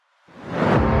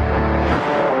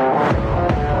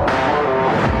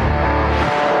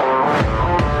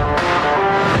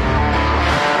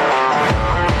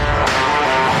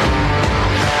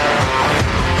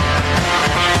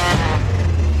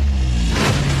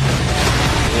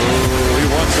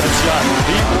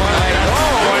He won.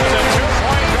 Oh, it's a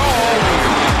two-point goal.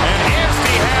 And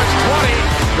Anstey has 20.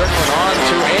 Strickland on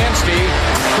to Anstey.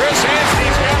 Chris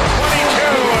Anstey's got 22,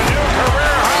 a new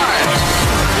career high.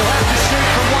 He'll have to shoot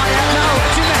from way out now.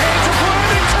 It's in the hands of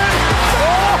Worthington.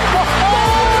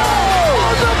 Oh,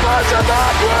 the buzzer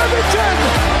mark, Worthington.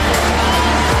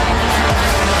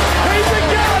 He's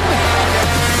begun.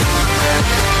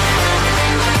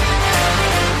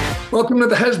 Welcome to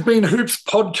the Has Been Hoops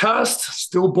podcast,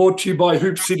 still brought to you by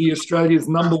Hoop City, Australia's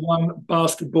 #1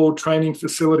 basketball training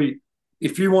facility.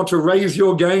 If you want to raise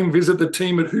your game, visit the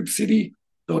team at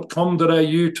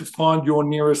hoopcity.com.au to find your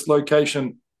nearest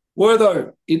location.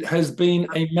 Wortho, it has been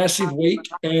a massive week,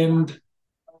 and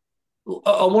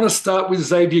I want to start with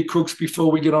Xavier Cooks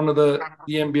before we get on to the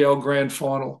NBL Grand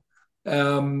Final.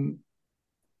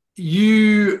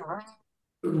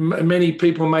 Many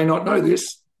people may not know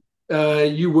this.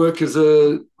 You work as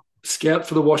a scout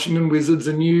for the Washington Wizards,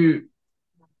 and you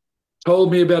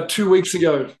told me about 2 weeks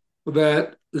ago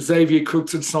that Xavier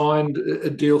Cooks had signed a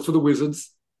deal for the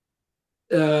Wizards.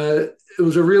 It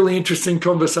was a really interesting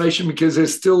conversation because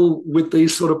there's still, with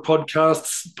these sort of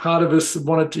podcasts, part of us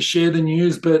wanted to share the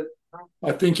news, but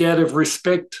I think out of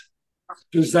respect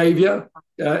for Xavier,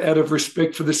 out of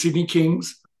respect for the Sydney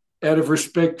Kings, out of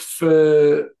respect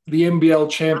for the NBL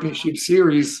Championship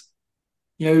Series,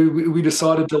 we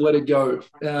decided to let it go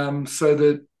so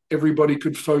that everybody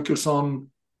could focus on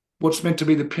what's meant to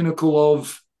be the pinnacle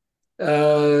of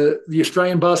the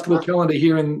Australian basketball calendar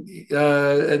here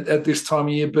at this time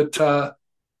of year. But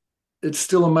it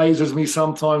still amazes me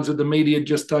sometimes that the media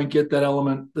just don't get that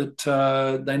element,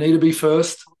 that they need to be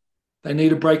first. They need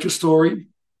to break a story.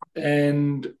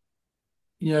 And,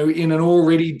 in an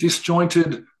already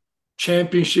disjointed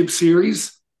championship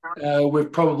series,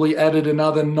 we've probably added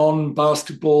another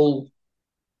non-basketball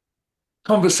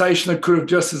conversation that could have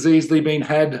just as easily been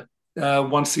had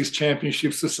once these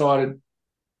championships decided.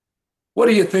 What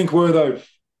do you think, Wortho?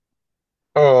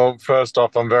 Oh, first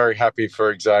off, I'm very happy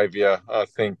for Xavier. I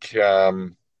think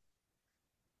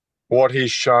what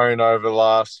he's shown over the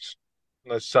last,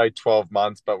 let's say, 12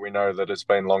 months, but we know that it's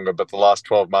been longer. But the last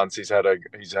 12 months, he's had a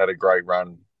great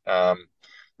run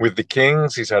with the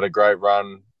Kings. He's had a great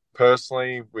run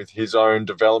personally with his own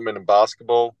development in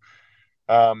basketball.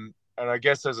 And I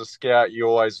guess as a scout, you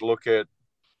always look at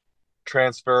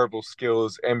transferable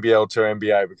skills, NBL to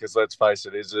NBA, because let's face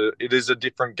it, it is a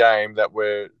different game that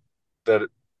the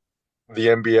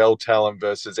NBL talent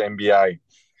versus NBA.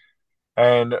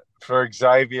 And for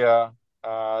Xavier,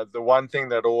 the one thing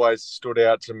that always stood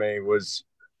out to me was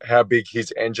how big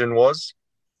his engine was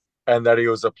and that he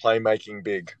was a playmaking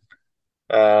big.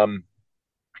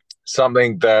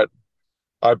 Something that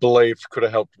I believe could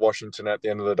have helped Washington at the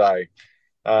end of the day.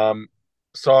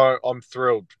 So I'm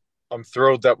thrilled. I'm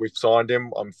thrilled that we've signed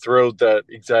him. I'm thrilled that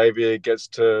Xavier gets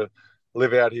to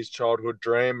live out his childhood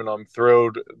dream, and I'm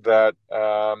thrilled that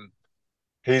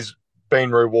he's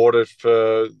been rewarded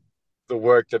for the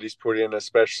work that he's put in,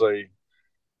 especially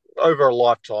over a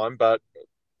lifetime, but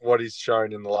what he's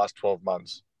shown in the last 12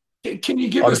 months. Can you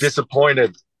give I'm us...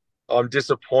 disappointed. I'm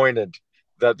disappointed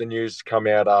that the news come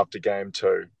out after game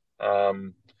 2.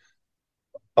 I'm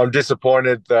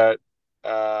disappointed that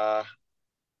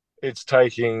it's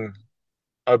taking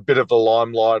a bit of the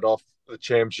limelight off the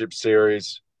championship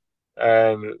series,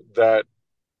 and that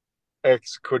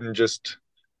X couldn't just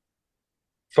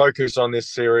focus on this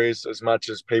series as much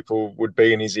as people would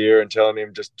be in his ear and telling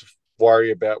him just to worry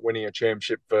about winning a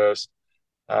championship first.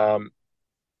 I'm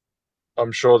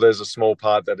sure there's a small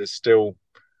part that is still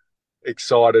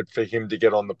excited for him to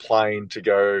get on the plane to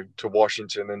go to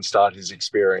Washington and start his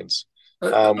experience.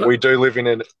 We do live in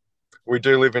an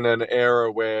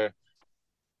era where,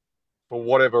 for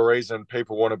whatever reason,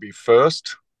 people want to be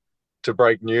first to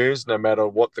break news, no matter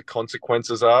what the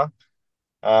consequences are.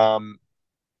 I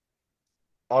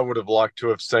would have liked to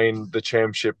have seen the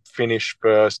championship finish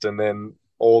first, and then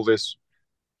all this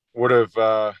would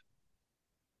have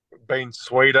been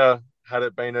sweeter had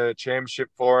it been a championship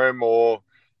for him, or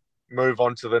move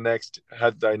on to the next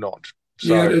had they not.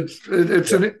 So,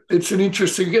 it's an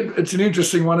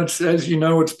interesting one. It's, as you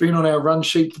know, it's been on our run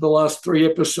sheet for the last 3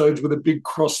 episodes with a big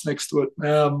cross next to it.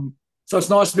 So it's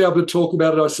nice to be able to talk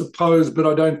about it, I suppose, but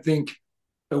I don't think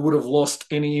it would have lost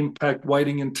any impact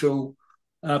waiting until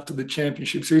after the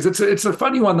championship series. It's a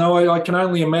funny one, though. I can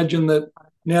only imagine that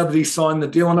now that he's signed the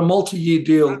deal, on a multi-year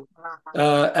deal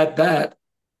at that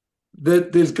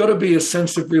there's got to be a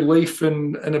sense of relief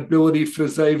and an ability for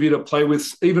Xavier to play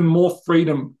with even more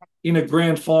freedom in a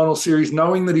grand final series,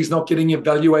 knowing that he's not getting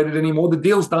evaluated anymore. The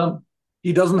deal's done.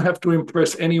 He doesn't have to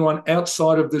impress anyone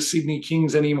outside of the Sydney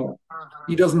Kings anymore.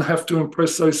 he doesn't have to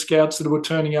impress those scouts that were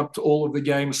turning up to all of the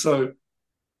games. So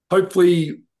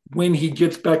hopefully when he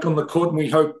gets back on the court, and we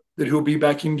hope that he'll be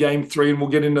back in game 3, and we'll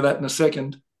get into that in a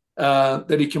second,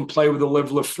 that he can play with a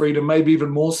level of freedom, maybe even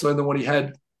more so than what he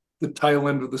had the tail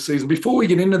end of the season. Before we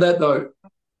get into that, though,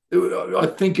 I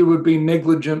think it would be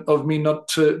negligent of me not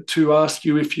to ask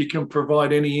you if you can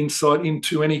provide any insight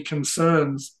into any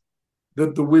concerns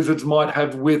that the Wizards might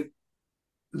have with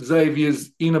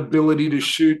Xavier's inability to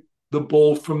shoot the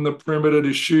ball from the perimeter,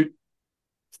 to shoot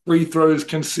free throws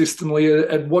consistently.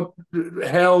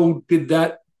 How did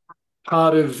that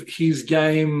part of his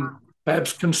game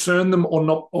perhaps concern them or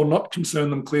not concern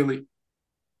them clearly?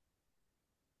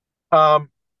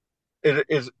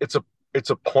 It's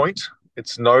a point.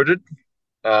 It's noted.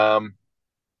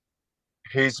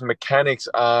 His mechanics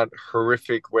aren't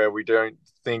horrific where we don't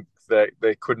think that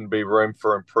there couldn't be room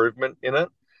for improvement in it.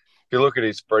 If you look at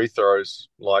his free throws,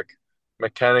 like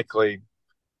mechanically,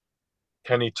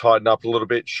 can he tighten up a little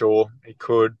bit? Sure, he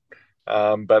could.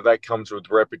 But that comes with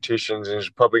repetitions, and he's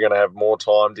probably going to have more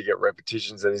time to get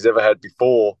repetitions than he's ever had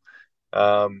before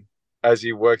as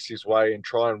he works his way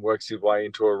works his way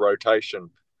into a rotation.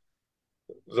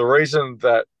 The reason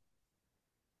that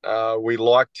we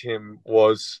liked him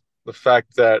was the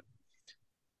fact that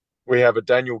we have a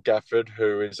Daniel Gafford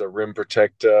who is a rim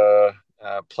protector,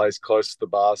 plays close to the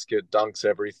basket, dunks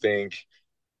everything,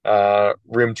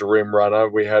 rim-to-rim runner.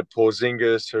 We had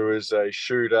Porzingis, who is a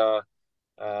shooter,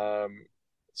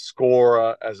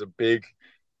 scorer as a big.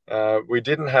 We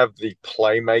didn't have the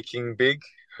playmaking big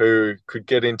who could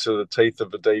get into the teeth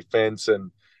of the defense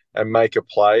and make a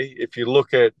play. If you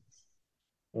look at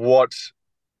what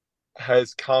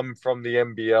has come from the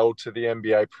NBL to the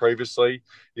NBA previously,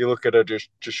 you look at a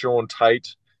Deshaun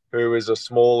Tate, who is a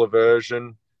smaller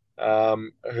version,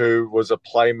 who was a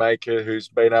playmaker, who's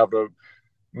been able to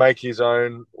make his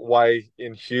own way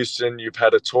in Houston. You've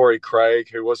had a Torrey Craig,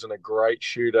 who wasn't a great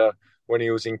shooter when he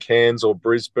was in Cairns or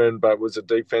Brisbane, but was a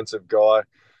defensive guy.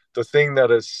 The thing that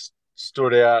has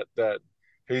stood out, that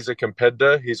he's a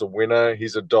competitor, he's a winner,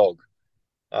 he's a dog.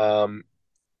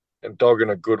 And dog in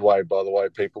a good way, by the way,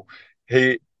 people.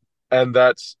 And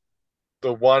that's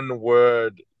the one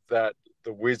word that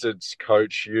the Wizards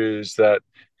coach used, that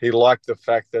he liked the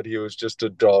fact that he was just a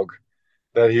dog,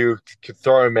 that he could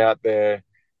throw him out there.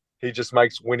 He just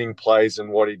makes winning plays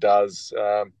in what he does.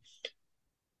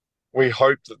 We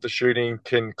hope that the shooting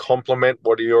can complement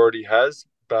what he already has,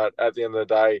 but at the end of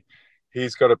the day,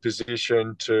 he's got a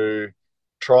position to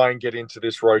try and get into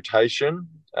this rotation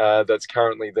that's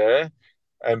currently there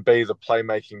and be the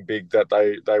playmaking big that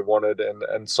they wanted,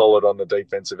 and solid on the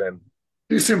defensive end.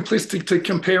 Is it simplistic to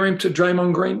compare him to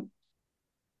Draymond Green?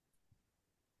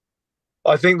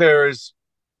 I think there is,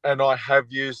 and I have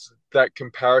used that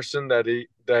comparison, that he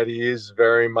is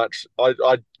very much.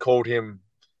 I called him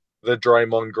the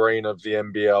Draymond Green of the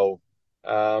NBL,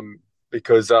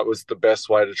 because that was the best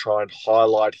way to try and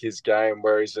highlight his game,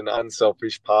 where he's an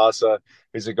unselfish passer.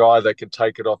 He's a guy that can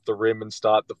take it off the rim and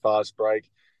start the fast break.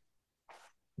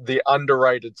 The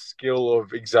underrated skill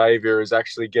of Xavier is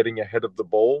actually getting ahead of the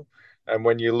ball. And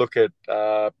when you look at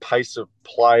pace of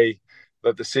play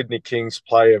that the Sydney Kings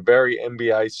play, a very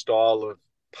NBA style of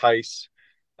pace,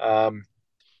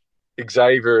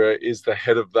 Xavier is the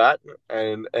head of that,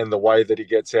 and the way that he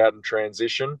gets out in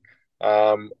transition.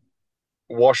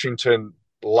 Washington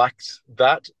lacks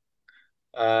that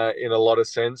in a lot of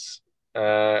sense.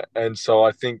 And so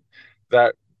I think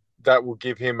that will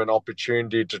give him an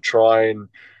opportunity to try and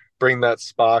bring that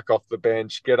spark off the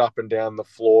bench, get up and down the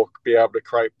floor, be able to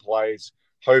create plays,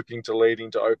 hoping to lead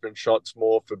into open shots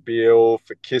more for Beal,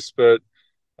 for Kispert,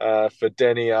 for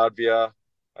Denny Advia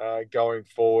going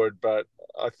forward. But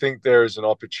I think there is an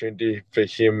opportunity for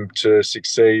him to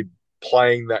succeed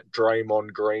playing that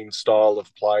Draymond Green style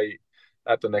of play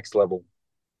at the next level.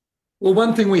 Well,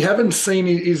 one thing we haven't seen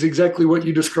is exactly what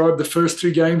you described, the first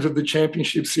 2 games of the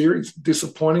championship series.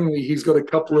 Disappointingly, he's got a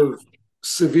couple of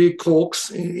severe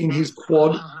corks in his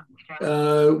quad.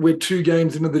 We're 2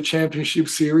 games into the championship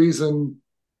series, and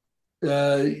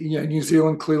New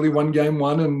Zealand clearly won game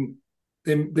 1, and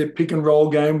then their pick and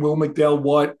roll game, Will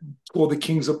McDowell-White tore the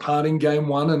Kings apart in game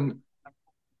 1.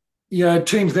 And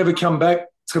teams never come back,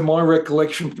 to my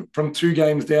recollection, from 2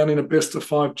 games down in a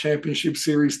best-of-5 championship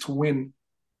series to win.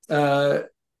 And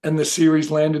the series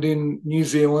landed in New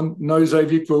Zealand. No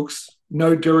Xavier Cooks,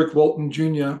 no Derek Walton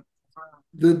Jr.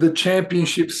 The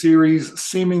championship series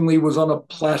seemingly was on a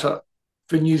platter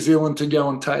for New Zealand to go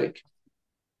and take,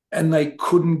 and they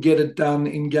couldn't get it done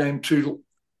in game 2.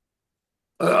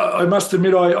 I must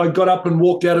admit, I got up and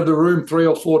walked out of the room 3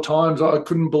 or 4 times. I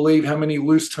couldn't believe how many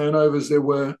loose turnovers there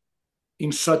were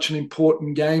in such an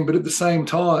important game. But at the same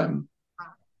time,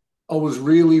 I was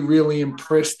really, really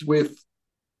impressed with,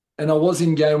 and I was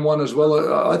in game one as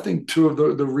well. I think two of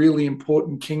the really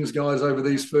important Kings guys over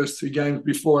these first two games,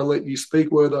 before I let you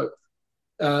speak, Wortho,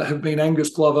 have been Angus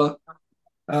Glover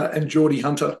and Geordie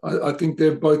Hunter. I think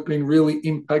they've both been really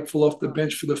impactful off the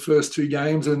bench for the first two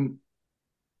games, and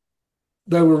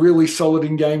they were really solid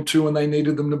in game two when they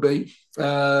needed them to be.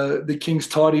 The Kings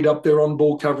tidied up their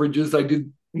on-ball coverages. They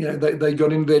did, they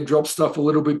got into their drop stuff a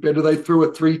little bit better. They threw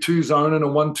a 3-2 zone and a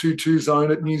 1-2-2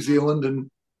 zone at New Zealand, and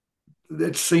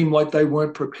it seemed like they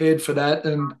weren't prepared for that.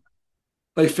 And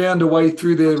they found a way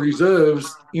through their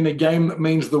reserves in a game that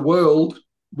means the world,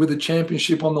 with a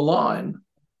championship on the line,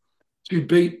 to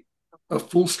beat a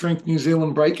full-strength New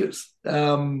Zealand Breakers.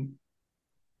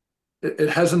 It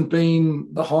hasn't been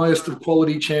the highest of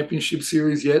quality championship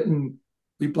series yet, and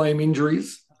we blame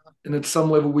injuries. And at some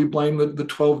level, we blame the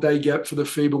 12-day gap for the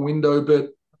FIBA window. But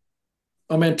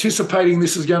I'm anticipating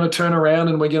this is going to turn around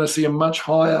and we're going to see a much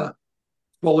higher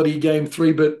quality game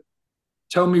three. But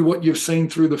tell me what you've seen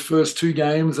through the first two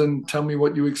games and tell me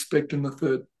what you expect in the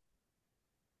third.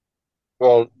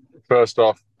 Well, first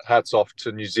off, hats off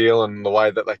to New Zealand, the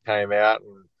way that they came out.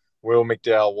 And Will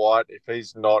McDowell-White, if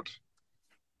he's not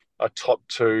a top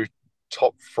two,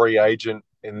 top free agent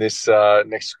in this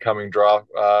next coming draft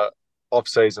off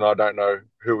season, I don't know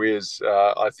who is.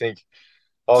 I think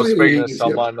I was speaking to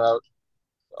someone. I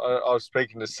was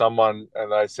speaking to someone,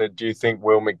 and they said, "Do you think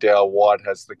Will McDowell-White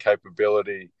has the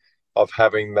capability of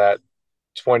having that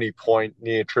 20-point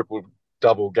near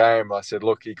triple-double game?" I said,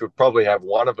 "Look, he could probably have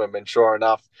one of them." And sure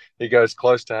enough, he goes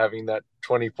close to having that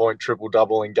 20-point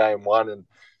triple-double in game one. And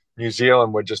New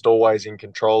Zealand were just always in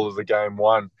control of the game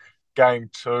one. Game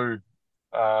two,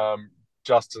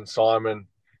 Justin Simon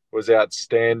was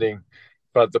outstanding.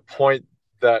 But the point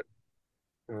that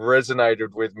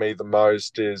resonated with me the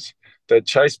most is that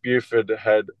Chase Buford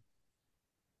had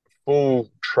full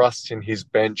trust in his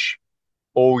bench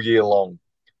all year long.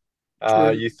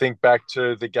 You think back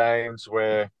to the games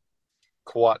where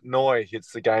Kawhi Noi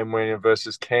hits the game winner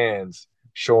versus Cairns.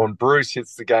 Sean Bruce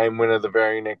hits the game winner the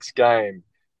very next game.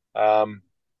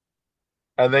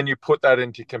 And then you put that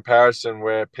into comparison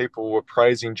where people were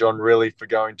praising John Rillie for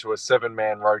going to a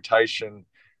 7-man rotation,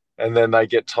 and then they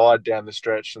get tired down the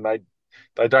stretch and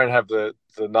they don't have the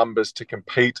numbers to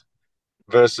compete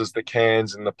versus the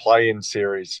Cairns in the play-in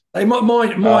series. They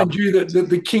mind you that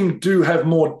the Kings do have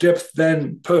more depth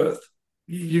than Perth.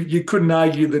 You couldn't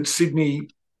argue that Sydney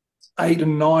 8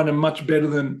 and 9 are much better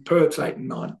than Perth's 8 and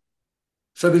 9.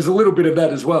 So there's a little bit of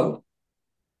that as well.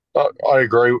 I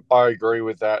agree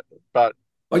with that, but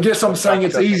I guess I'm saying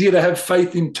it's easier to have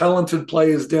faith in talented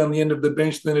players down the end of the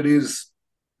bench than it is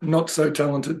not so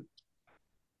talented.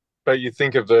 But you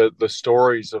think of the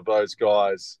stories of those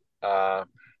guys.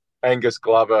 Angus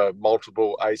Glover,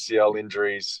 multiple ACL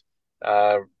injuries.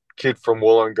 Kid from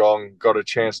Wollongong got a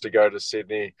chance to go to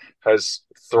Sydney, has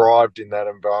thrived in that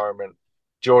environment.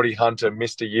 Geordie Hunter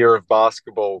missed a year of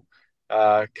basketball,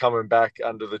 coming back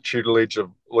under the tutelage of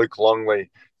Luke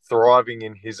Longley, thriving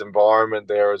in his environment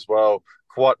there as well.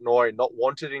 Kawhi Noi, not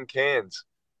wanted in Cairns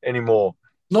anymore.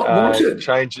 Not wanted.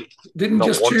 Didn't not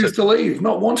just wanted. Choose to leave.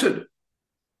 Not wanted.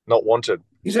 Not wanted.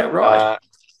 Is that right?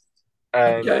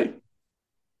 And okay.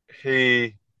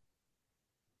 He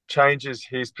changes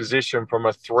his position from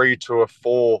a 3 to a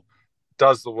 4,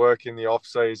 does the work in the off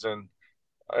season.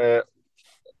 I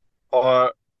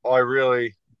love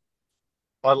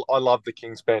the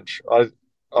Kings bench.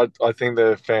 I think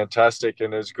they're fantastic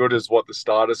and as good as what the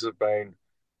starters have been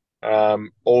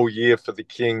all year for the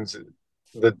Kings.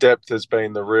 The depth has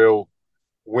been the real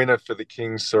winner for the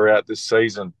Kings throughout this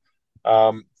season.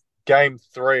 Game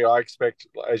 3, I expect,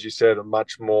 as you said, a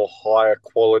much more higher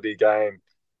quality game.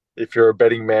 If you're a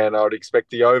betting man, I would expect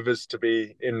the overs to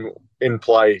be in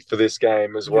play for this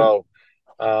game as well.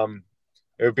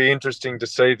 It would be interesting to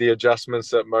see the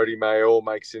adjustments that Mody Maor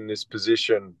makes in this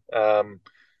position.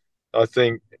 I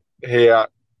think I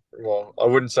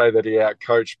wouldn't say that he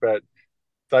outcoached, but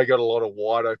they got a lot of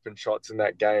wide open shots in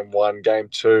that game 1. Game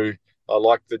 2, I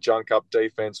like the junk up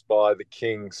defense by the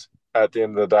Kings at the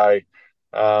end of the day.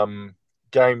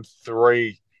 Game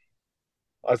 3,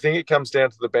 I think it comes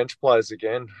down to the bench players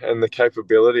again and the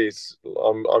capabilities.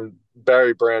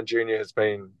 Barry Brown Jr. has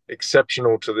been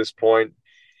exceptional to this point.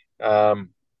 I'd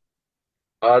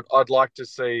like to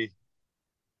see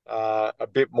a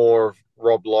bit more of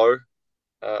Rob Lowe.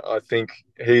 I think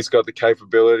he's got the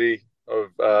capability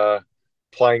of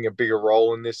playing a bigger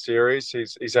role in this series.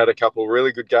 He's had a couple of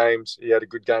really good games. He had a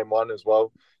good game 1 as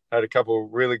well had a couple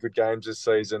of really good games this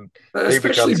season. He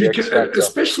Especially becomes the X factor.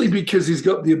 especially because he's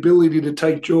got the ability to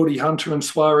take Geordie Hunter and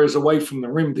Suarez away from the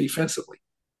rim defensively.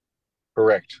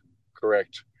 Correct.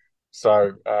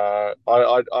 So I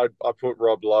put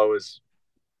Rob Lowe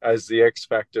as the X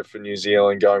factor for New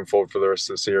Zealand going forward for the rest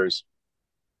of the series.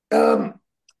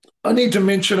 I need to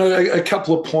mention a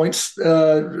couple of points.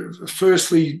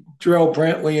 Firstly, Jarrell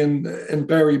Brantley and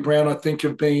Barry Brown, I think,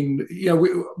 have been,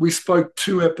 we spoke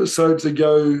 2 episodes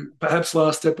ago, perhaps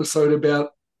last episode,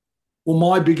 about, well,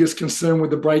 my biggest concern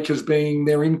with the Breakers being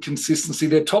their inconsistency.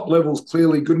 Their top level's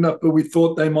clearly good enough, but we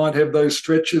thought they might have those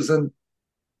stretches. And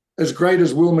as great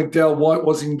as Will McDowell-White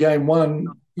was in game 1,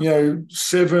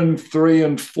 7, 3,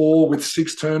 and 4 with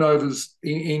 6 turnovers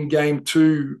in game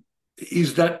 2,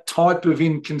 is that type of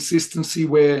inconsistency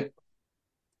where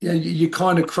you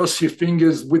kind of cross your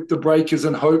fingers with the Breakers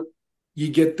and hope you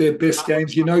get their best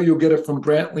games. You'll get it from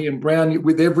Brantley and Brown.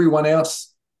 With everyone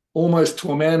else, almost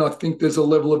to a man, I think there's a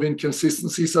level of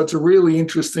inconsistency. So it's a really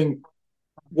interesting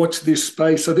watch this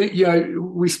space. I think,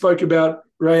 we spoke about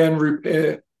Rayan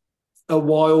Rupert a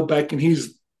while back, and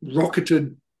he's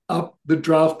rocketed up the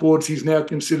draft boards. He's now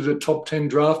considered a top 10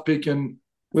 draft pick, and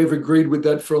we've agreed with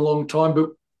that for a long time. But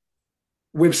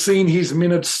we've seen his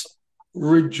minutes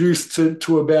reduced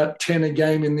to about 10 a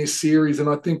game in this series, and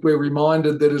I think we're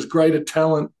reminded that as great a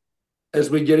talent as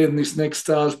we get in this next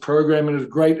Stars program, and as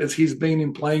great as he's been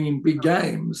in playing in big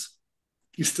games,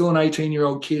 he's still an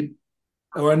 18-year-old kid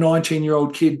or a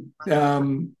 19-year-old kid.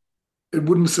 It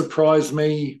wouldn't surprise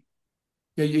me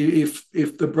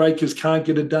if the Breakers can't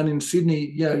get it done in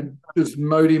Sydney. Does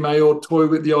Modi may or toy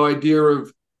with the idea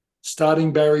of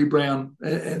starting Barry Brown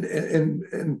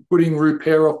and putting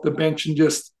Rupert off the bench and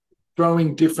just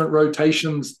throwing different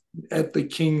rotations at the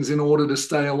Kings in order to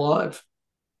stay alive.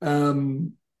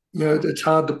 It's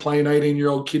hard to play an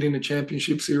 18-year-old kid in a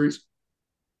championship series.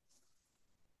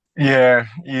 Yeah,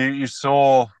 you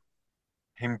saw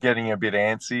him getting a bit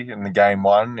antsy in the game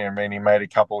 1. I mean, he made a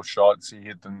couple of shots. He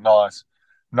hit the nice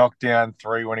knockdown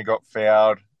 3 when he got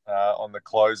fouled on the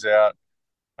closeout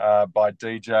by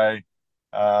DJ.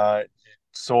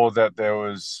 Saw that there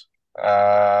was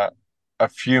a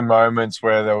few moments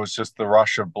where there was just the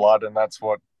rush of blood, and that's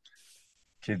what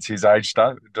kids his age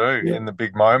do in the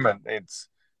big moment.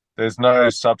 There's no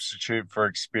substitute for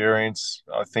experience.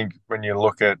 I think when you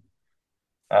look at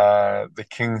the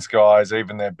Kings guys,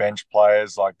 even their bench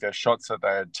players, like their shots that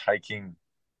they're taking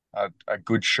are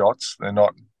good shots. They're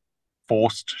not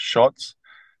forced shots.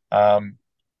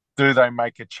 Do they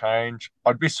make a change?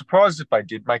 I'd be surprised if they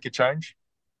did make a change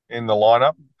in the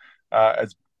lineup.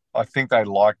 As I think they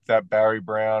liked that Barry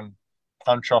Brown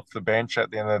punch off the bench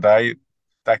at the end of the day,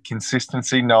 that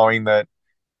consistency, knowing that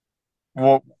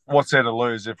what's there to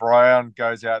lose? If Ryan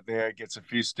goes out there, gets a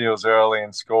few steals early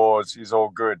and scores, he's all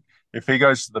good. If he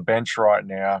goes to the bench right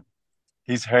now,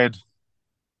 his head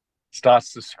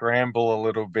starts to scramble a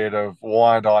little bit of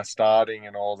why aren't I starting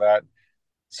and all that.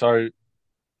 So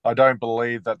I don't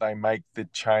believe that they make the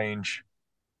change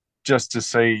just to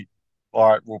see, all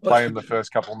right, we'll play him the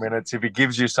first couple of minutes. If he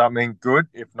gives you something, good.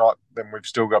 If not, then we've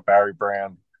still got Barry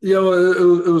Brown. It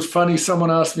was funny.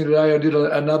 Someone asked me today, I did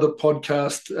another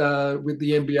podcast with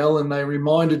the NBL, and they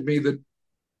reminded me that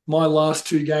my last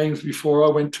 2 games before I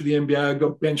went to the NBA, I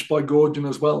got benched by Gorgian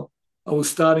as well. I was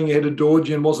starting ahead of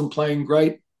Dorgian, wasn't playing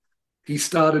great. He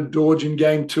started Dorgian in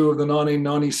game 2 of the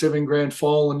 1997 grand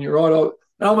final, and you're right.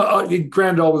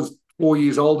 Granted, I was 4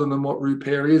 years older than what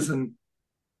Rupert is, and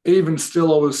even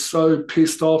still, I was so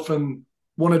pissed off and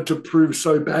wanted to prove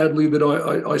so badly that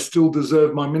I still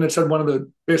deserve my minutes. I had one of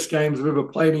the best games I've ever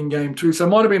played in game 2. So it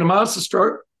might have been a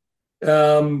masterstroke.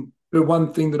 But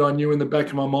one thing that I knew in the back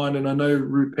of my mind, and I know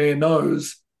Rupert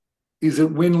knows, is that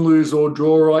win, lose, or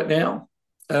draw right now.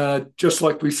 Just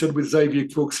like we said with Xavier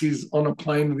Cooks, he's on a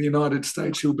plane to the United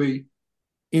States. He'll be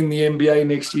in the NBA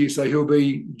next year, so he'll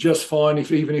be just fine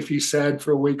even if he's sad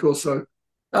for a week or so.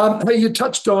 Hey, you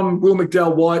touched on Will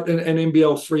McDowell-White and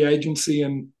NBL free agency,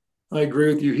 and I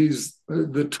agree with you. He's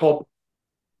the top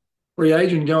free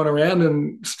agent going around,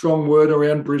 and strong word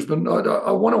around Brisbane.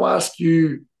 I want to ask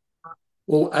you,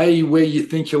 well, A, where you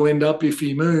think he'll end up if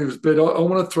he moves, but I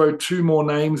want to throw 2 more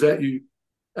names at you.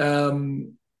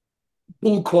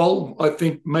 Bull Quoll, I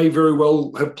think, may very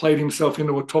well have played himself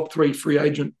into a top 3 free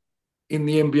agent in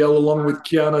the NBL along with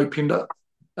Keanu Pinder.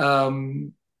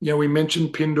 We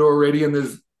mentioned Pinder already, and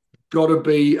there's got to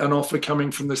be an offer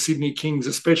coming from the Sydney Kings,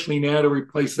 especially now to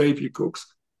replace Xavier Cooks.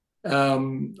 I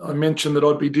mentioned that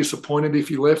I'd be disappointed if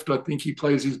he left. I think he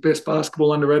plays his best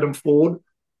basketball under Adam Ford,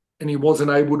 and he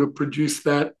wasn't able to produce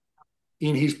that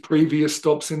in his previous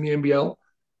stops in the NBL.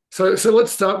 So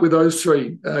let's start with those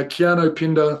 3. Keanu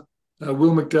Pinder,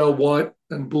 Will McDowell-White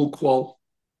and Bull Quoll.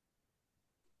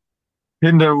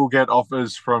 Pinder will get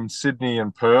offers from Sydney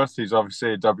and Perth. He's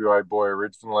obviously a WA boy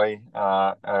originally,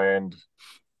 and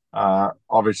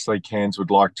obviously Cairns would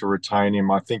like to retain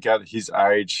him. I think at his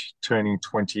age, turning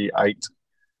 28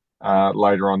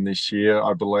 later on this year,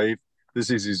 I believe,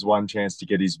 this is his one chance to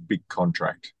get his big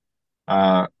contract.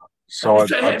 So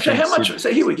how much?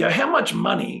 So here we go. How much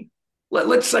money?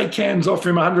 Let's say Cairns offer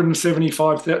him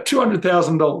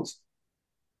 $200,000.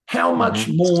 How much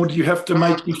more do you have to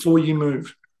make before you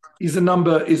move? Is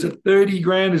it 30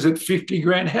 grand? Is it 50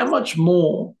 grand? How much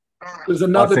more does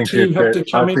another team have to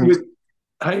come in with?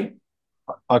 Hey,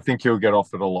 I think he'll get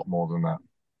offered a lot more than that.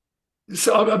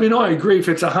 So, I mean, I agree. If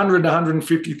it's $100,000 to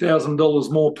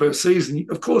 $150,000 more per season,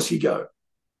 of course you go.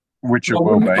 Which it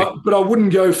will be. But I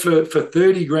wouldn't go for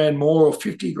 30 grand more or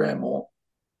 50 grand more.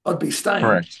 I'd be staying.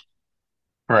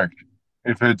 Correct.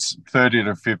 If it's 30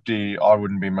 to 50, I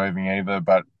wouldn't be moving either,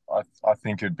 but I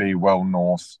think it'd be well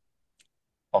north.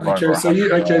 So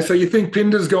you think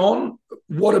Pinder's gone?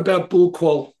 What about Bull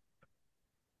Quoll?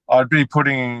 I'd be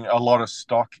putting a lot of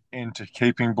stock into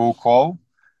keeping Bull Quoll,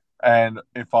 and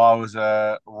if I was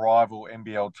a rival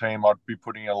NBL team, I'd be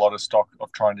putting a lot of stock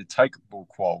of trying to take Bull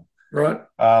Quoll. Right.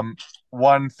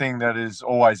 One thing that has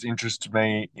always interested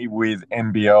me with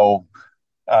NBL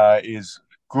is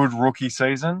good rookie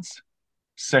seasons,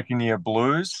 second-year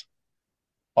blues.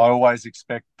 I always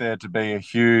expect there to be a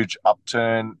huge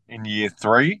upturn in year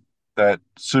 3 that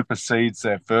supersedes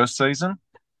their first season.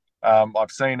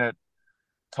 I've seen it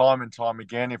time and time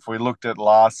again. If we looked at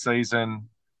last season,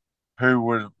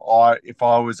 if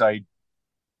I was a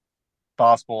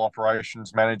basketball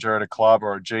operations manager at a club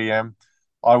or a GM,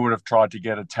 I would have tried to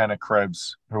get a Tanner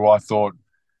Krebs, who I thought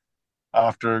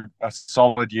after a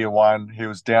solid year 1, he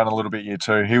was down a little bit year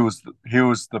 2. He was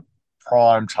the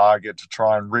prime target to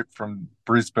try and rip from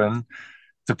Brisbane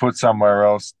to put somewhere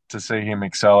else to see him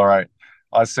accelerate.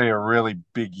 I see a really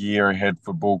big year ahead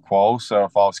for Bull Quoll. So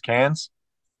if I was Cairns,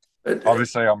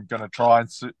 obviously I'm going to try and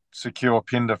secure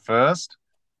Pinder first.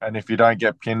 And if you don't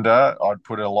get Pinder, I'd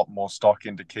put a lot more stock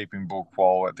into keeping Bull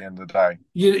Quoll at the end of the day.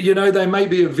 You know, they may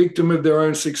be a victim of their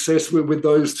own success with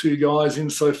those two guys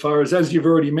insofar as you've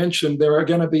already mentioned, there are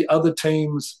going to be other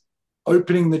teams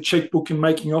opening the checkbook and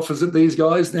making offers at these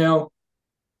guys. Now,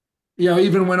 you know,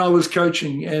 even when I was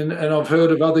coaching, and I've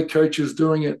heard of other coaches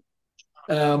doing it,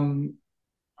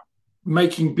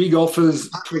 making big offers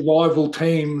to rival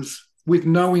teams with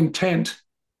no intent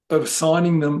of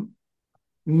signing them,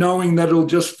 knowing that it'll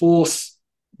just force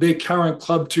their current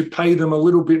club to pay them a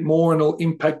little bit more and it'll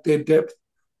impact their depth.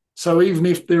 So even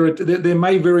if there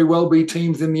may very well be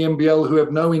teams in the NBL who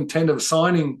have no intent of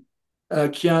signing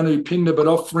Keanu Pinder, but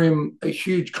offer him a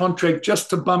huge contract just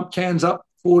to bump Cairns up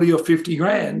 40 or 50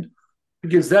 grand,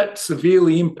 because that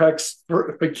severely impacts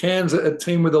for Cairns, a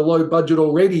team with a low budget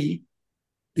already,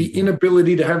 the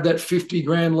inability to have that 50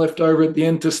 grand left over at the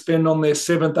end to spend on their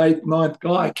 7th, 8th, 9th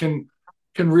guy can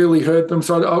really hurt them.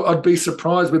 So I'd be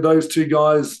surprised with those two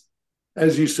guys,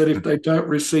 as you said, if they don't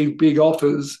receive big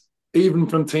offers, even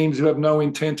from teams who have no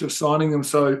intent of signing them.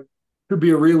 So could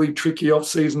be a really tricky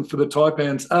off-season for the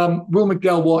Taipans. Will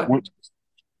McDowell-White.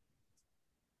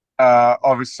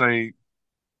 Obviously,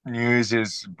 news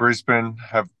is Brisbane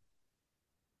have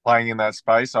playing in that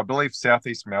space. I believe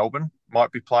Southeast Melbourne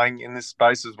might be playing in this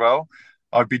space as well.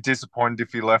 I'd be disappointed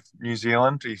if he left New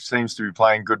Zealand. He seems to be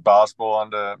playing good basketball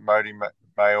under Modi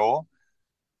Mayor.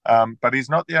 But he's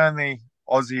not the only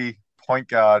Aussie point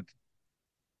guard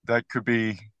that could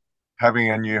be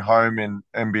having a new home in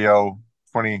NBL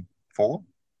 24.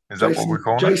 Is that what we're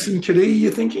calling Jason it? Kadee,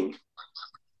 you're thinking?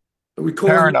 Are we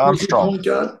calling Parent Armstrong. Point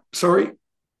guard? Sorry?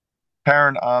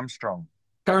 Parent Armstrong.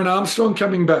 Parent Armstrong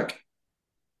coming back.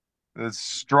 There's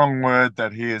strong word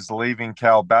that he is leaving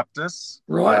Cal Baptist.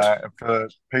 Right. For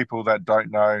people that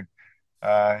don't know,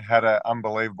 had an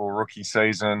unbelievable rookie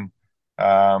season,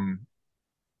 playing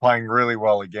really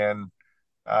well again.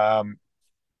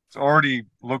 It's already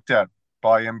looked at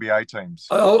by NBA teams.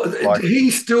 He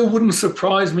still wouldn't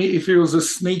surprise me if it was a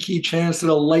sneaky chance at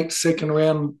a late second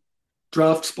round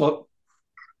draft spot.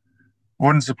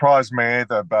 Wouldn't surprise me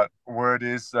either, but word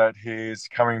is that he's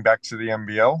coming back to the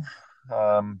NBL.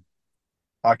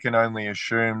 I can only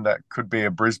assume that could be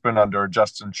a Brisbane under a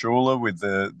Justin Schuler with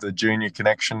the junior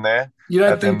connection there. You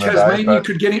don't think Tasmania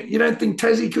could get him? You don't think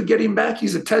Tassie could get him back?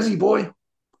 He's a Tassie boy.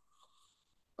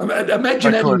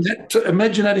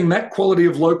 Imagine adding that quality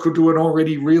of local to an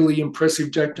already really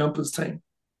impressive Jack Jumpers team.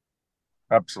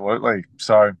 Absolutely.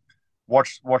 So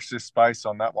watch this space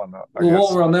on that one.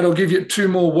 While we're on that, I'll give you two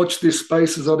more watch this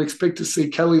spaces. I'd expect to see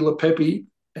Kelly LePepe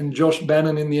and Josh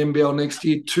Bannon in the NBL next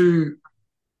year. Two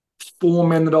four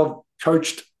men that I've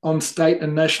coached on state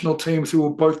and national teams who will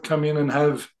both come in and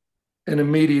have an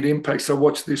immediate impact. So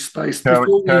watch this space. Kelly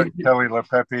Before we,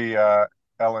 LePepe,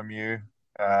 LMU,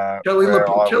 Kelly where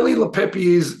LePepe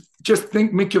is, just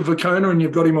think Mika Vacona and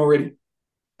you've got him already.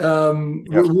 Yep.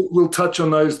 We'll touch on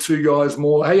those two guys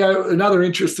more. Hey, another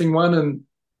interesting one, and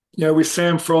with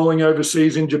Sam Froling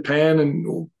overseas in Japan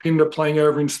and Pinder playing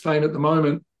over in Spain at the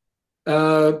moment,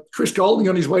 Chris Golding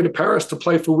on his way to Paris to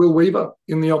play for Will Weaver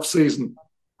in the off season.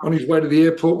 On his way to the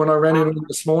airport when I ran into him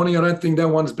this morning, I don't think that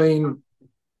one's been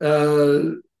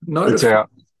notified.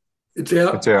 It's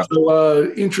out.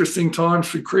 So interesting times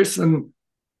for Chris and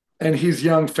his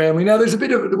young family. Now, there's a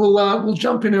bit of we'll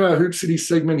jump into our Hoop City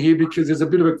segment here because there's a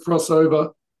bit of a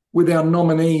crossover with our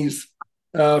nominees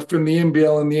from the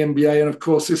NBL and the NBA, and of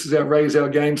course, this is our Raise Our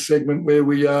Game segment where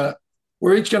we're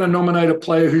each going to nominate a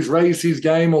player who's raised his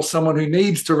game or someone who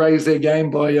needs to raise their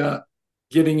game by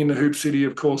getting into Hoop City,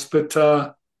 of course. But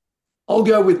I'll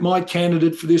go with my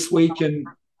candidate for this week, and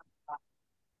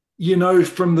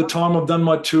from the time I've done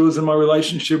my tours and my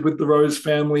relationship with the Rose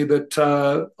family that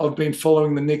I've been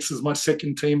following the Knicks as my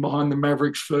second team behind the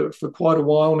Mavericks for quite a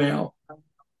while now.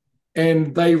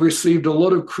 And they received a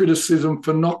lot of criticism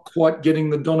for not quite getting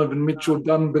the Donovan Mitchell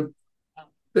done, but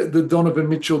the Donovan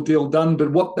Mitchell deal done.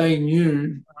 But what they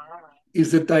knew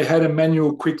is that they had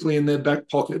Emmanuel quickly in their back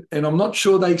pocket. And I'm not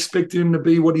sure they expected him to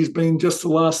be what he's been just the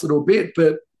last little bit.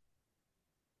 But,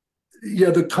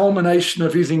 the culmination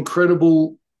of his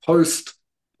incredible post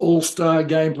All-Star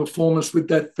game performance with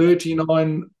that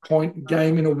 39-point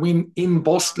game in a win in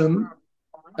Boston,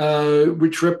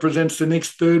 which represents the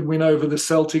next third win over the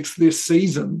Celtics this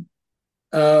season,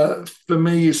 for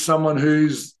me is someone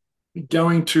who's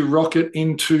going to rocket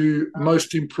into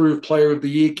most improved player of the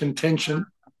year contention.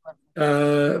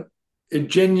 A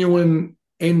genuine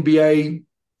NBA,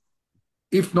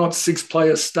 if not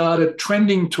six-player starter,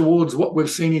 trending towards what we've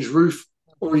seen his roof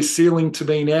or his ceiling to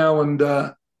be now, and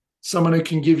someone who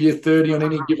can give you 30 on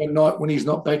any given night when he's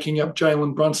not backing up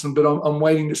Jalen Brunson. But I'm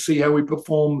waiting to see how he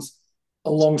performs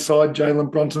alongside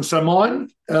Jalen Brunson. So mine,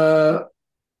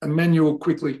 Emmanuel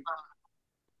quickly.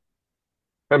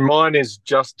 And mine is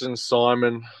Justin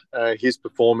Simon. His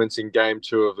performance in Game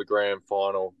 2 of the Grand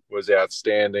Final was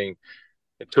outstanding.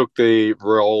 It took the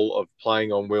role of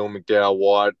playing on Will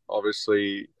McDowell-White,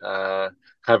 obviously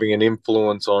having an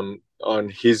influence on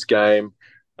his game.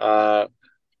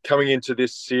 Coming into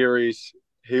this series,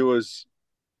 he was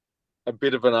a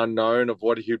bit of an unknown of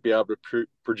what he'd be able to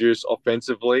produce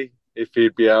offensively, if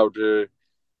he'd be able to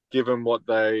give them what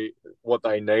they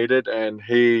needed. And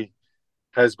he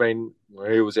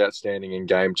was outstanding in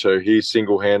Game 2. He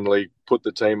single-handedly put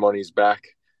the team on his back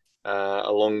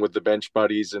along with the bench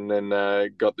buddies, and then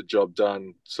got the job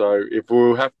done. So if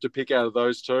we'll have to pick out of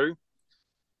those two,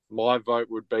 my vote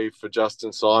would be for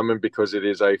Justin Simon, because it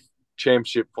is a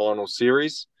championship final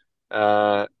series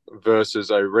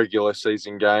versus a regular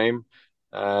season game.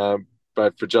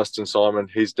 But for Justin Simon,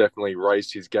 he's definitely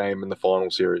raised his game in the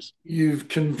final series. You've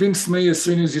convinced me as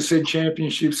soon as you said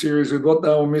championship series with what they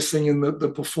were missing in the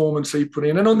performance he put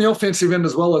in. And on the offensive end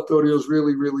as well, I thought he was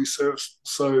really, really serviceable.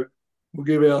 So we'll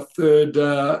give our third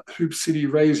Hoop City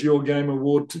Raise Your Game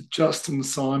award to Justin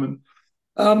Simon.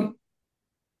 Someone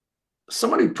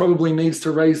who probably needs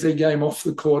to raise their game off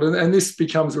the court, and this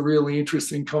becomes a really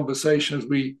interesting conversation as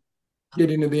we get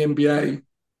into the NBA,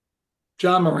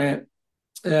 Ja Morant.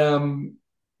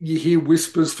 You hear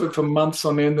whispers for months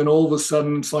on end, and all of a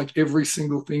sudden it's like every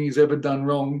single thing he's ever done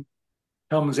wrong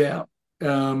comes out.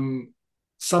 Some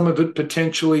of it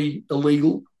potentially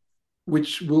illegal,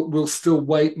 which we'll still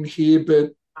wait and hear.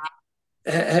 But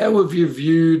how have you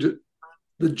viewed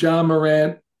the Ja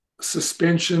Morant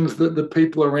suspensions, that the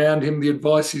people around him, the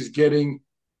advice he's getting,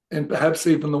 and perhaps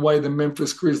even the way the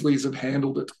Memphis Grizzlies have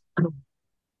handled it?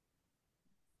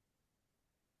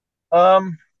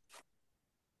 Well,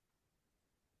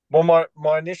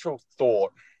 my initial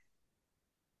thought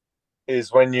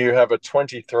is, when you have a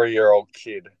 23-year-old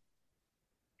kid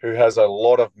who has a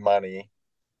lot of money,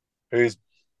 who's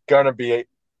going to be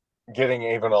getting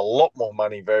even a lot more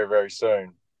money very, very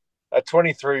soon. At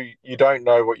 23, you don't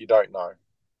know what you don't know.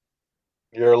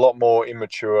 You're a lot more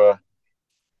immature.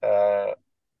 I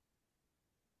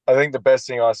think the best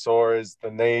thing I saw is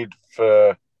the need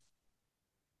for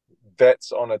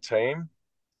vets on a team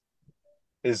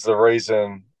is the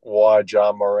reason why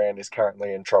Ja Morant is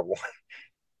currently in trouble.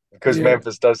 Because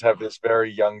Memphis does have this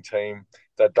very young team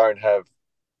that don't have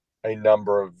a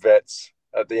number of vets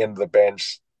at the end of the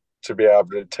bench to be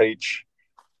able to teach,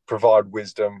 provide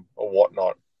wisdom or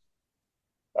whatnot.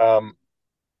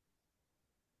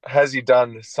 Has he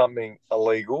done something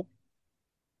illegal?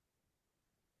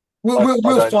 We'll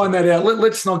don't find think. that out.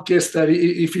 Let's not guess that.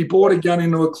 If he bought a gun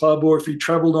into a club or if he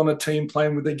travelled on a team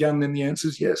plane with a gun, then the answer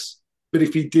is yes. But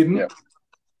if he Yeah, didn't,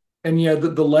 and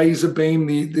the laser beam,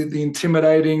 the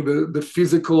intimidating, the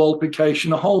physical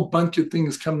altercation, a whole bunch of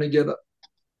things come together.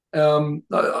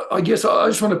 I guess I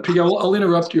just want to pick. I'll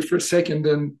interrupt you for a second,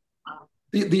 and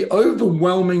the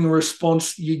overwhelming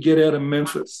response you get out of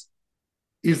Memphis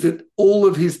is that all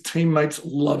of his teammates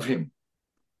love him.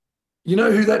 You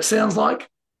know who that sounds like?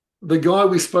 The guy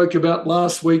we spoke about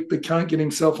last week that can't get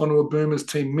himself onto a Boomers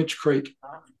team, Mitch Creek.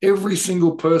 Every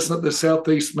single person at the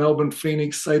Southeast Melbourne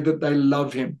Phoenix say that they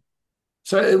love him.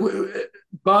 So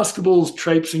basketball's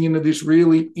traipsing into this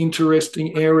really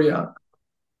interesting area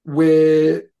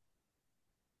where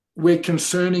we're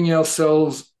concerning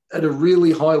ourselves at a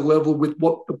really high level with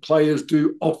what the players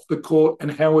do off the court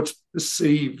and how it's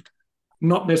perceived,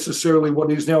 not necessarily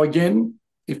what is. Now, again,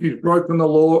 if you've broken the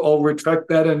law, I'll retract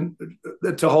that, and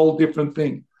that's a whole different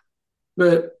thing.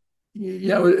 But,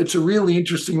 it's a really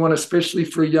interesting one, especially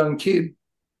for a young kid,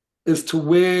 as to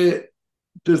where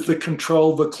does the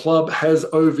control the club has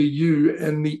over you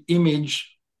and the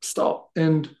image stop.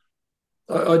 And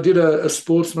I did a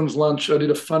sportsman's lunch. I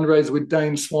did a fundraiser with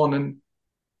Dane Swan, and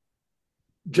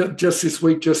just this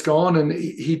week just gone, and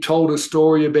he told a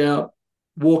story about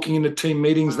walking into team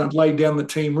meetings and I'd laid down the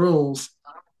team rules.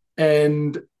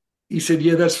 And he said,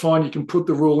 yeah, that's fine. You can put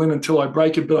the rule in until I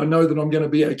break it, but I know that I'm going to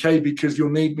be okay because you'll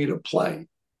need me to play.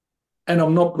 And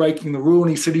I'm not breaking the rule. And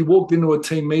he said he walked into a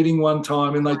team meeting one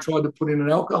time and they tried to put in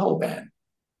an alcohol ban.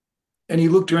 And he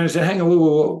looked around and said, hang on,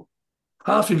 whoa.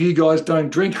 Half of you guys don't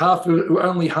drink.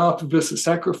 Only half of us are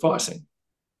sacrificing.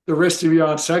 The rest of you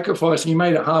aren't sacrificing. He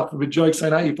made a half of a joke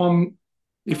saying, hey,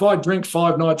 if I drink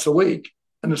 5 nights a week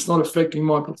and it's not affecting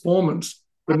my performance,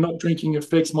 but not drinking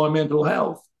affects my mental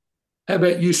health, how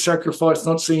about you sacrifice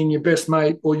not seeing your best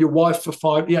mate or your wife for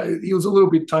 5? Yeah, he was a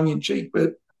little bit tongue-in-cheek,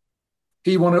 but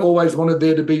he always wanted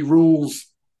there to be rules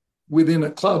within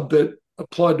a club that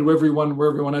applied to everyone where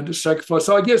everyone had to sacrifice.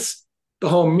 So I guess the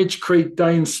whole Mitch Creek,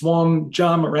 Dane Swan,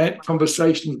 Ja Morant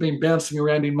conversation has been bouncing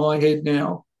around in my head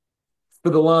now for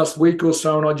the last week or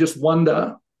so, and I just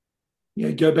wonder,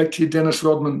 go back to your Dennis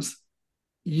Rodmans,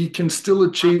 you can still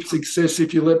achieve success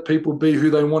if you let people be who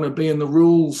they want to be, and the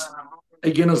rules,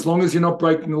 again, as long as you're not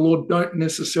breaking the law, don't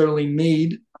necessarily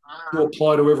need to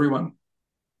apply to everyone.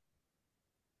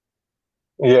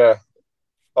 Yeah.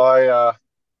 I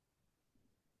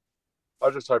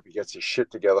just hope he gets his shit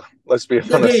together. Let's be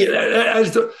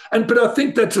honest. But I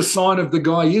think that's a sign of the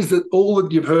guy is that all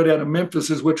that you've heard out of Memphis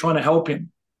is we're trying to help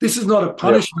him. This is not a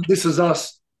punishment. Yep. This is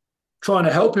us trying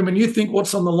to help him. And you think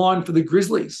what's on the line for the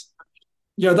Grizzlies?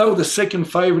 They were the second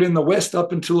favourite in the West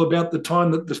up until about the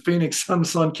time that the Phoenix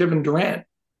Suns signed Kevin Durant.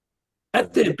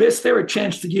 At their best, they're a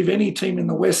chance to give any team in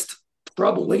the West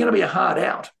trouble. They're going to be a hard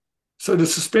out. So to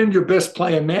suspend your best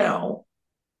player now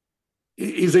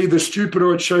is either stupid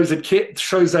or it shows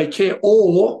they care,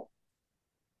 or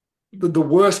the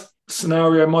worst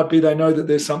scenario might be they know that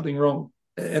there's something wrong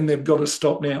and they've got to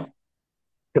stop now.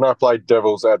 Can I play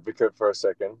devil's advocate for a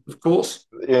second? Of course.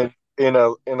 In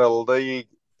a league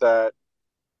that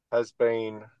has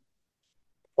been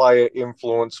player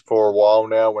influence for a while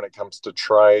now when it comes to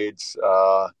trades,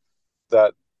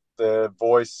 that their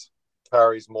voice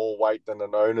carries more weight than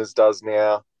an owner's does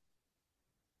now.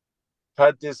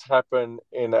 Had this happen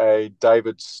in a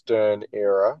David Stern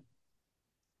era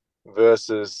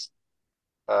versus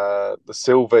the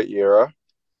Silver era,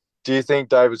 do you think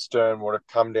David Stern would have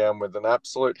come down with an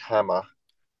absolute hammer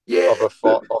of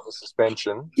a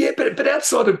suspension? Yeah, but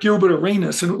outside of Gilbert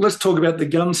Arenas, and let's talk about the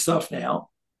gun stuff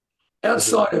now,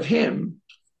 outside of him,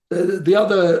 the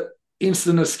other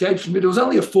incident escapes me. It was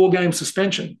only a 4-game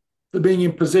suspension for being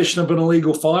in possession of an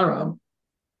illegal firearm.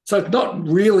 So it's not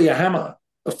really a hammer.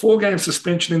 A 4-game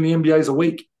suspension in the NBA is a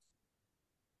week.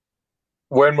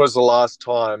 When was the last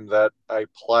time that a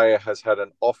player has had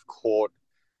an off-court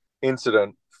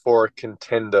incident for a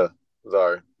contender,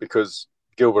 though? Because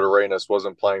Gilbert Arenas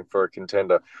wasn't playing for a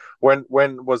contender. When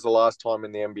was the last time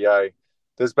in the NBA?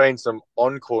 There's been some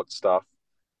on-court stuff,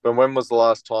 but when was the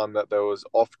last time that there was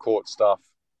off-court stuff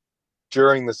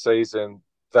during the season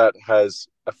that has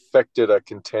affected a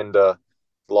contender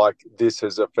like this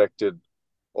has affected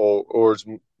or is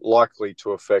likely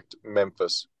to affect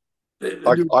Memphis?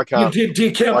 I can't.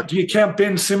 Do you count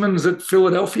Ben Simmons at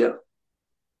Philadelphia?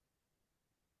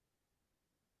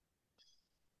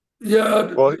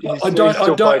 Yeah, well, I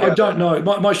don't know.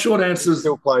 My short answer is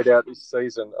still played out this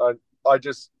season. I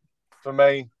just, for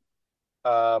me,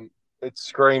 it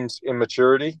screams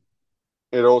immaturity.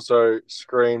 It also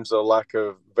screams a lack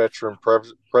of veteran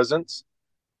presence.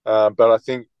 But I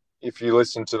think if you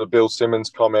listen to the Bill Simmons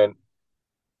comment,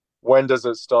 when does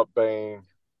it stop being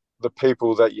the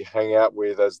people that you hang out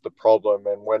with as the problem,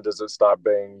 and when does it start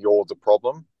being you're the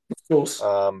problem? Of course.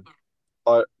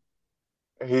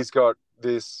 He's got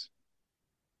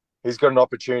an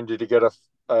opportunity to get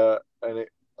a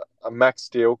max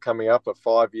deal coming up, a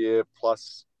 5-year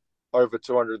plus over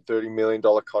 $230 million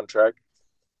contract.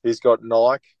 He's got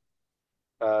Nike.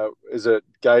 Is it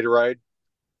Gatorade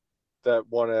that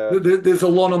want to? There's a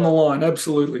lot on the line.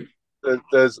 Absolutely.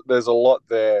 There's a lot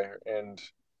there, and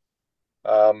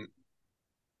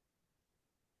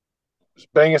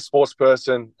being a sports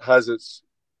person has its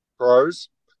pros.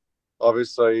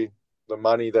 Obviously, the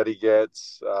money that he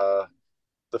gets, the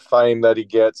fame that he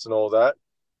gets, and all that.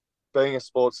 Being a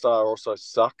sports star also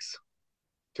sucks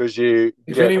because you.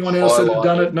 If anyone else had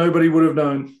done it, nobody would have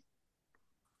known.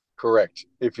 Correct.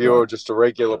 If you're just a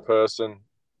regular person,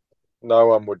 no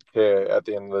one would care at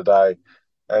the end of the day.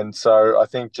 And so I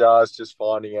think Jar's just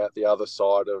finding out the other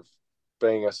side of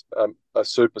being a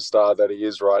superstar that he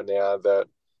is right now, that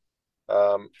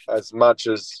as much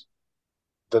as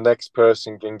the next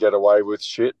person can get away with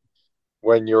shit,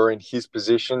 when you're in his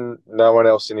position, no one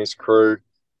else in his crew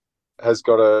has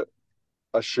got a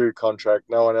shoe contract.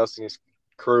 No one else in his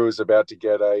crew is about to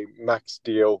get a max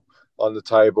deal on the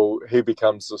table. He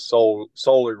becomes the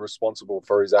solely responsible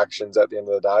for his actions at the end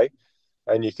of the day.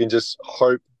 And you can just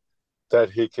hope that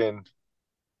he can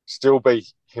still be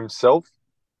himself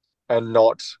and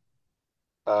not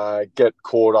get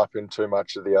caught up in too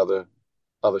much of the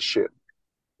other shit.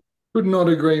 Could not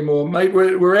agree more, mate.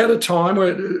 We're out of time.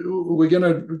 We're going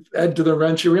to add to the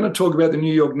ranch. We're going to talk about the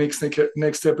New York Knicks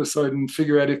next episode and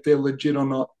figure out if they're legit or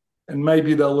not. And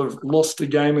maybe they'll have lost a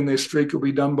game and their streak will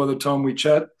be done by the time we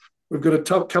chat. We've got a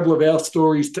couple of our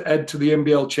stories to add to the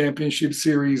NBL Championship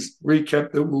Series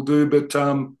recap that we'll do. But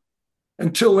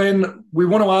until then, we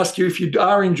want to ask you, if you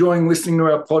are enjoying listening to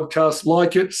our podcast,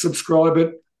 like it, subscribe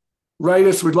it, rate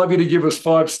us. We'd love you to give us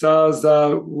 5 stars.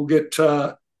 We'll get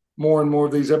more and more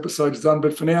of these episodes done.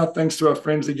 But for now, thanks to our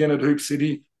friends again at Hoop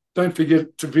City. Don't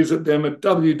forget to visit them at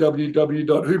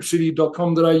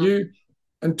www.hoopcity.com.au.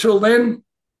 Until then,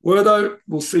 Wortho,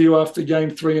 we'll see you after Game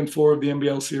 3 and 4 of the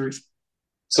NBL Series.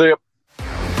 See you.